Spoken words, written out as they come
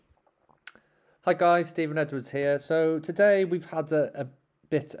Hi guys, Stephen Edwards here. So today we've had a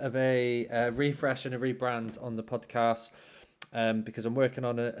bit of a refresh and a rebrand on the podcast because I'm working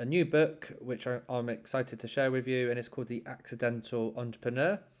on a new book which I'm excited to share with you, and it's called The Accidental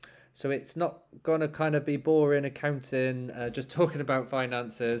Entrepreneur. So it's not going to kind of be boring accounting, just talking about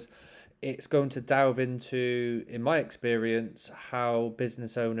finances. It's going to delve into, in my experience, how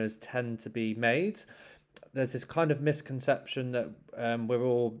business owners tend to be made. There's this kind of misconception that we're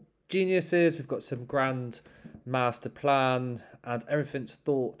all geniuses, we've got some grand master plan and everything's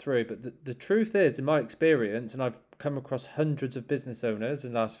thought through. But the truth is, in my experience, and I've come across hundreds of business owners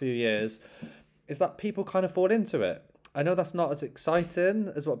in the last few years, is that people kind of fall into it. I know that's not as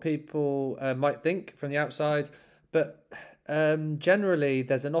exciting as what people might think from the outside, but generally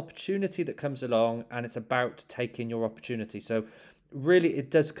there's an opportunity that comes along and it's about taking your opportunity. So really it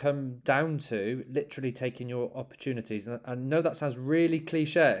does come down to literally taking your opportunities. And I know that sounds really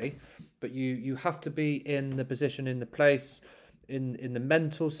cliche, but you have to be in the position, in the place, in the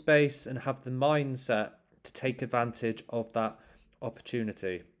mental space, and have the mindset to take advantage of that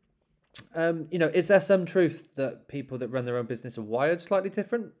opportunity. Is there some truth that people that run their own business are wired slightly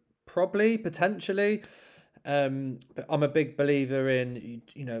different? Probably, potentially. But I'm a big believer in,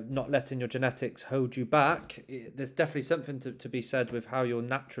 not letting your genetics hold you back. There's definitely something to be said with how you're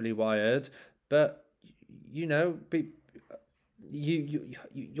naturally wired, but you know, be,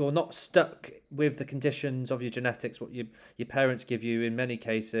 you're not stuck with the conditions of your genetics. What your parents give you in many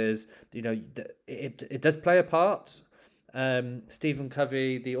cases, it does play a part. Stephen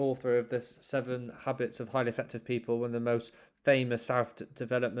Covey, the author of the 7 Habits of Highly Effective People, one of the most famous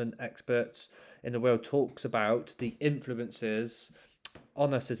self-development experts in the world, talks about the influences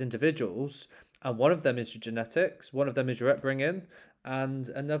on us as individuals. And one of them is your genetics, one of them is your upbringing, and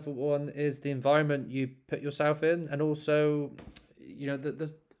another one is the environment you put yourself in, and also,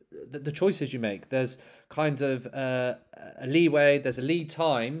 the choices you make. There's kind of a leeway, there's a lead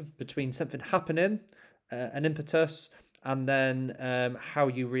time between something happening, an impetus, and then how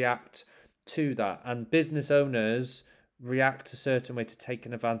you react to that. And business owners react a certain way to take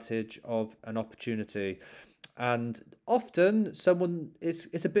an advantage of an opportunity. And often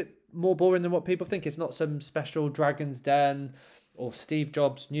it's a bit more boring than what people think. It's not some special Dragon's Den or Steve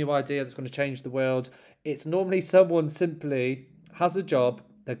Jobs' new idea that's going to change the world. It's normally someone simply has a job,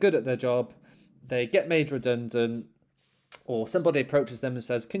 they're good at their job, they get made redundant, or somebody approaches them and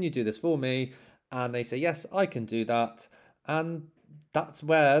says, "Can you do this for me?" And they say, "Yes, I can do that." And that's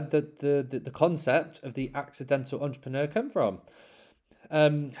where the concept of the accidental entrepreneur come from.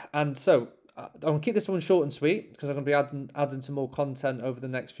 And so I'm going to keep this one short and sweet because I'm going to be adding some more content over the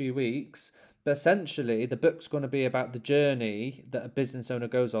next few weeks. But essentially, the book's going to be about the journey that a business owner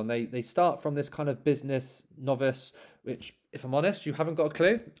goes on. They start from this kind of business novice, which, if I'm honest, you haven't got a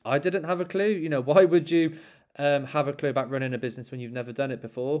clue. I didn't have a clue. Why would you have a clue about running a business when you've never done it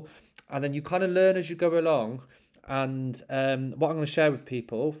before? And then you kind of learn as you go along. And what I'm going to share with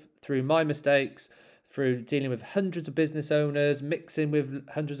people through my mistakes, through dealing with hundreds of business owners, mixing with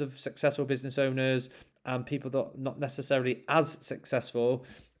hundreds of successful business owners and people that are not necessarily as successful,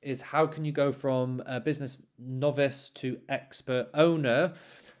 is how can you go from a business novice to expert owner.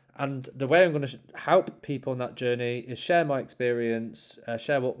 And the way I'm going to help people on that journey is share my experience,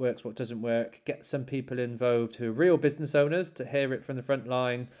 share what works, what doesn't work, get some people involved who are real business owners to hear it from the front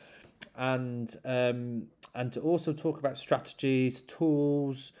line, and to also talk about strategies,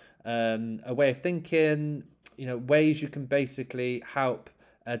 tools, a way of thinking, ways you can basically help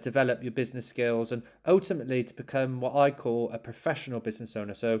develop your business skills and ultimately to become what I call a professional business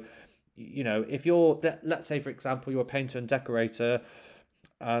owner. So, if let's say, for example, you're a painter and decorator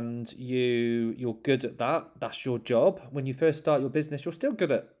and you're good at that, that's your job. When you first start your business, you're still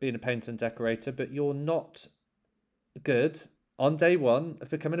good at being a painter and decorator, but you're not good on day one of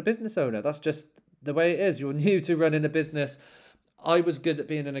becoming a business owner. That's just the way it is. You're new to running a business. I was good at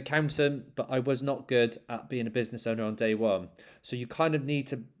being an accountant, but I was not good at being a business owner on day one. So you kind of need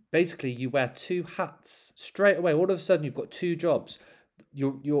to, basically, you wear 2 hats straight away. All of a sudden, you've got 2 jobs.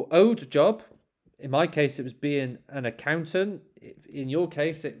 Your old job, in my case, it was being an accountant. In your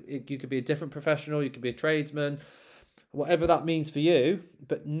case, you could be a different professional. You could be a tradesman, whatever that means for you.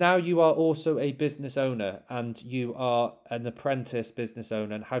 But now you are also a business owner and you are an apprentice business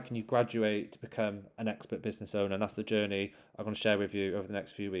owner. And how can you graduate to become an expert business owner? And that's the journey I'm going to share with you over the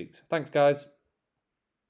next few weeks. Thanks, guys.